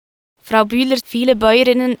Frau Bühler, viele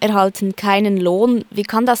Bäuerinnen erhalten keinen Lohn. Wie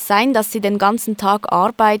kann das sein, dass sie den ganzen Tag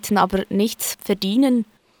arbeiten, aber nichts verdienen?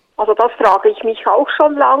 Also das frage ich mich auch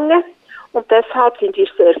schon lange. Und deshalb sind wir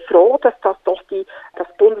sehr froh, dass das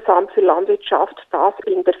Bundesamt für Landwirtschaft das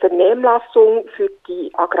in der Vernehmlassung für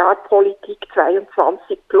die Agrarpolitik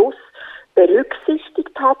 22 plus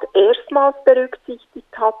erstmals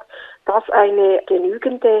berücksichtigt hat, dass eine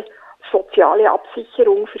genügende soziale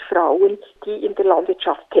Absicherung für Frauen, die in der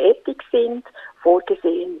Landwirtschaft tätig sind,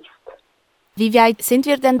 vorgesehen ist. Wie weit sind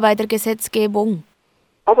wir denn bei der Gesetzgebung?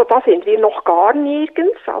 Also da sind wir noch gar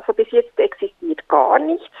nirgends, also bis jetzt existiert gar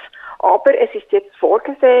nichts. Aber es ist jetzt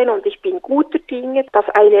vorgesehen und ich bin guter Dinge, dass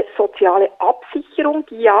eine soziale Absicherung,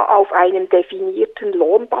 die ja auf einem definierten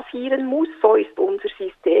Lohn basieren muss, so ist unser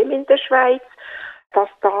System in der Schweiz, dass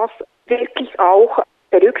das wirklich auch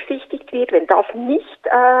berücksichtigt wird. Wenn das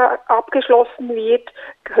nicht abgeschlossen wird,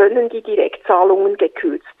 können die Direktzahlungen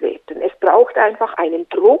gekürzt werden. Es braucht einfach einen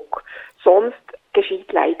Druck, sonst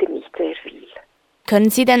geschieht leider nicht sehr viel. Können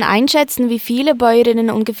Sie denn einschätzen, wie viele Bäuerinnen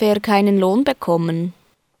ungefähr keinen Lohn bekommen?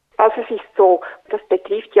 Also es ist so, das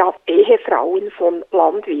betrifft ja Ehefrauen von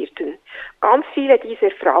Landwirten. Ganz viele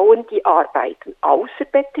dieser Frauen, die arbeiten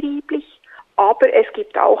außerbetrieblich, aber es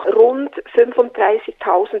gibt auch rund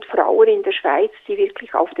 35.000 Frauen in der Schweiz, die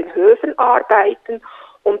wirklich auf den Höfen arbeiten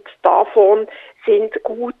und davon sind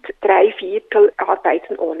gut 3/4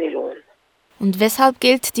 arbeiten ohne Lohn. Und weshalb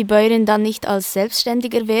gilt die Bäuerin dann nicht als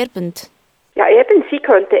selbstständig erwerbend? Ja eben, sie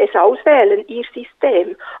könnte es auswählen, ihr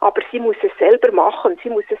System, aber sie muss es selber machen, sie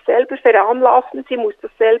muss es selber veranlassen, sie muss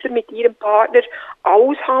das selber mit ihrem Partner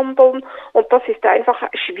aushandeln und das ist einfach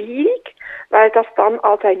schwierig, weil das dann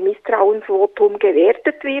als ein Misstrauensvotum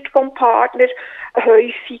gewertet wird vom Partner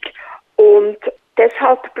häufig und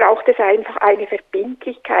deshalb braucht es einfach eine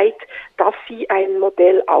Verbindlichkeit, dass sie ein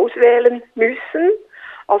Modell auswählen müssen.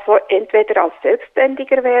 Also entweder als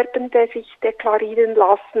Selbstständigerwerbende sich deklarieren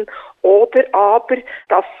lassen oder aber,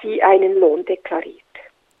 dass sie einen Lohn deklariert.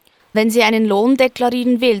 Wenn sie einen Lohn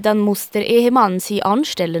deklarieren will, dann muss der Ehemann sie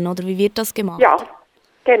anstellen, oder wie wird das gemacht? Ja,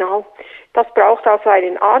 genau. Das braucht also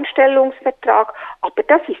einen Anstellungsvertrag, aber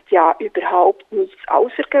das ist ja überhaupt nichts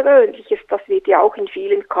Außergewöhnliches. Das wird ja auch in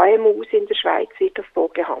vielen KMUs in der Schweiz wird das so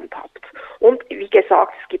gehandhabt. Und wie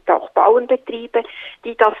gesagt, es gibt auch Bauernbetriebe,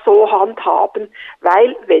 die das so handhaben,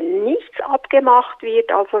 weil wenn nichts abgemacht wird,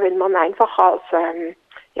 also wenn man einfach als,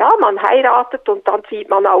 man heiratet und dann zieht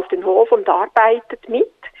man auf den Hof und arbeitet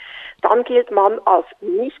mit, dann gilt man als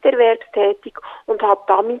nicht erwerbstätig und hat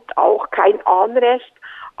damit auch kein Anrecht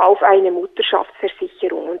auf eine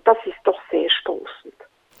Mutterschaftsversicherung. Und das ist doch sehr stoßend.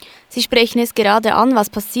 Sie sprechen es gerade an. Was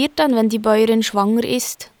passiert dann, wenn die Bäuerin schwanger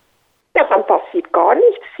ist? Ja, dann passiert gar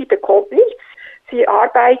nichts. Sie bekommt nichts. Sie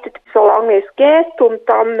arbeitet, solange es geht und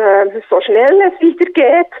dann so schnell es wieder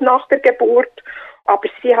geht nach der Geburt. Aber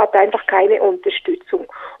sie hat einfach keine Unterstützung.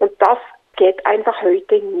 Und das geht einfach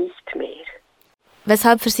heute nicht mehr.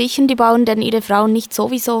 Weshalb versichern die Bauern denn ihre Frauen nicht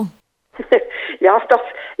sowieso? Ja,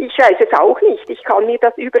 ich weiß es auch nicht. Ich kann mir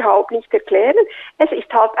das überhaupt nicht erklären. Es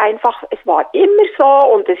ist halt einfach, es war immer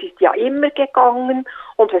so und es ist ja immer gegangen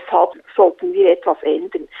und weshalb sollten wir etwas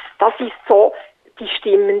ändern. Das ist so die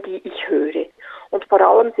Stimmen, die ich höre. Und vor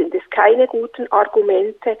allem sind es keine guten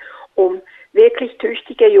Argumente, um wirklich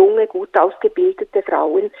tüchtige, junge, gut ausgebildete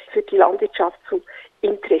Frauen für die Landwirtschaft zu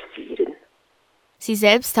interessieren. Sie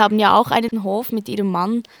selbst haben ja auch einen Hof mit Ihrem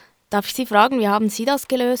Mann. Darf ich Sie fragen, wie haben Sie das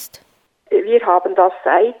gelöst? Wir haben das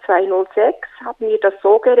seit 2006, haben wir das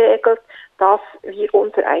so geregelt, dass wir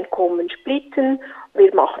unser Einkommen splitten.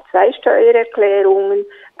 Wir machen 2 Steuererklärungen,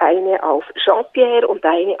 eine auf Jean-Pierre und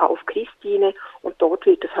eine auf Christine und dort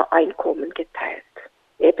wird das Einkommen geteilt.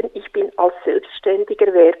 Eben, ich bin als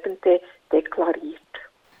Selbstständigerwerbende deklariert.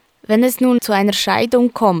 Wenn es nun zu einer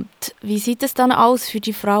Scheidung kommt, wie sieht es dann aus für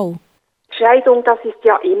die Frau? Scheidung, das ist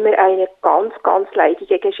ja immer eine ganz, ganz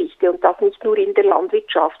leidige Geschichte und das nicht nur in der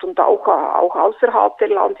Landwirtschaft und auch außerhalb der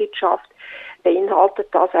Landwirtschaft beinhaltet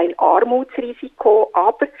das ein Armutsrisiko.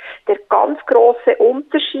 Aber der ganz große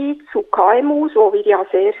Unterschied zu KMUs, wo wir ja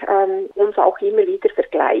sehr uns auch immer wieder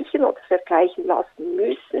vergleichen oder vergleichen lassen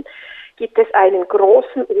müssen, gibt es einen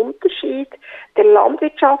großen Unterschied. Der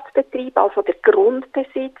Landwirtschaftsbetrieb, also der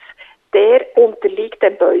Grundbesitz, der unterliegt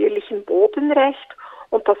dem bäuerlichen Bodenrecht.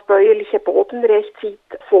 Und das bäuerliche Bodenrecht sieht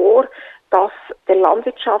vor, dass der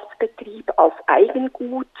Landwirtschaftsbetrieb als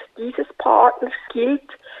Eigengut dieses Partners gilt,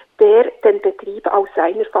 der den Betrieb aus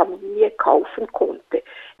seiner Familie kaufen konnte.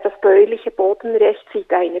 Das bäuerliche Bodenrecht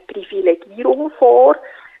sieht eine Privilegierung vor.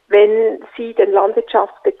 Wenn Sie den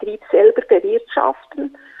Landwirtschaftsbetrieb selber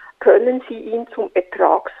bewirtschaften, können Sie ihn zum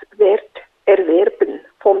Ertragswert erwerben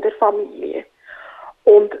von der Familie.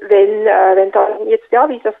 Und wenn dann jetzt,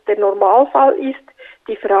 wie das der Normalfall ist,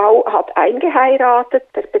 die Frau hat eingeheiratet,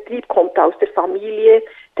 der Betrieb kommt aus der Familie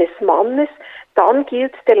des Mannes, dann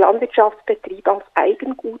gilt der Landwirtschaftsbetrieb als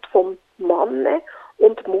Eigengut vom Manne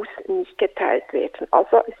und muss nicht geteilt werden.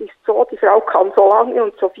 Also es ist so, die Frau kann so lange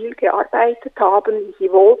und so viel gearbeitet haben, wie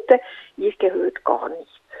sie wollte, ihr gehört gar nichts.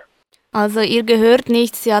 Also ihr gehört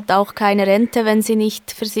nichts, sie hat auch keine Rente, wenn sie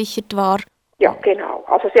nicht versichert war. Ja, genau.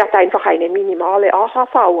 Also sie hat einfach eine minimale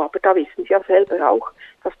AHV, aber da wissen Sie ja selber auch,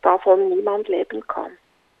 dass davon niemand leben kann.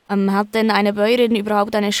 Hat denn eine Bäuerin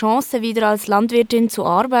überhaupt eine Chance, wieder als Landwirtin zu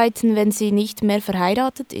arbeiten, wenn sie nicht mehr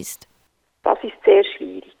verheiratet ist? Das ist sehr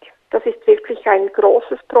schwierig. Das ist wirklich ein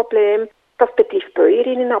großes Problem. Das betrifft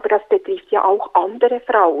Bäuerinnen, aber das betrifft ja auch andere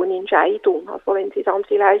Frauen in Scheidung. Also wenn sie dann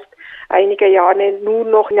vielleicht einige Jahre nur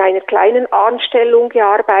noch in einer kleinen Anstellung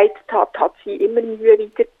gearbeitet hat, hat sie immer Mühe,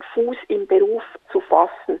 wieder Fuß im Beruf zu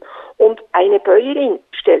fassen. Und eine Bäuerin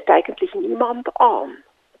stellt eigentlich niemand an.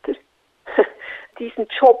 Diesen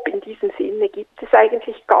Job in diesem Sinne gibt es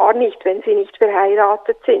eigentlich gar nicht, wenn sie nicht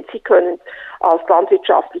verheiratet sind. Sie können als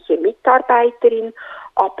landwirtschaftliche Mitarbeiterin,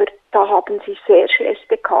 aber da haben sie sehr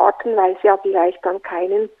schlechte Karten, weil sie ja vielleicht dann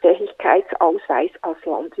keinen Fähigkeitsausweis als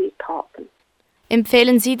Landwirt haben.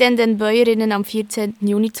 Empfehlen Sie denn den Bäuerinnen am 14.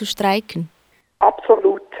 Juni zu streiken?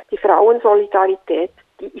 Absolut. Die Frauensolidarität,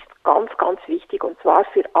 die ist ganz, ganz wichtig und zwar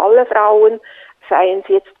für alle Frauen, seien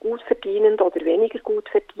sie jetzt gut verdienend oder weniger gut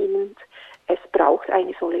verdienend. Es braucht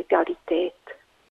eine Solidarität.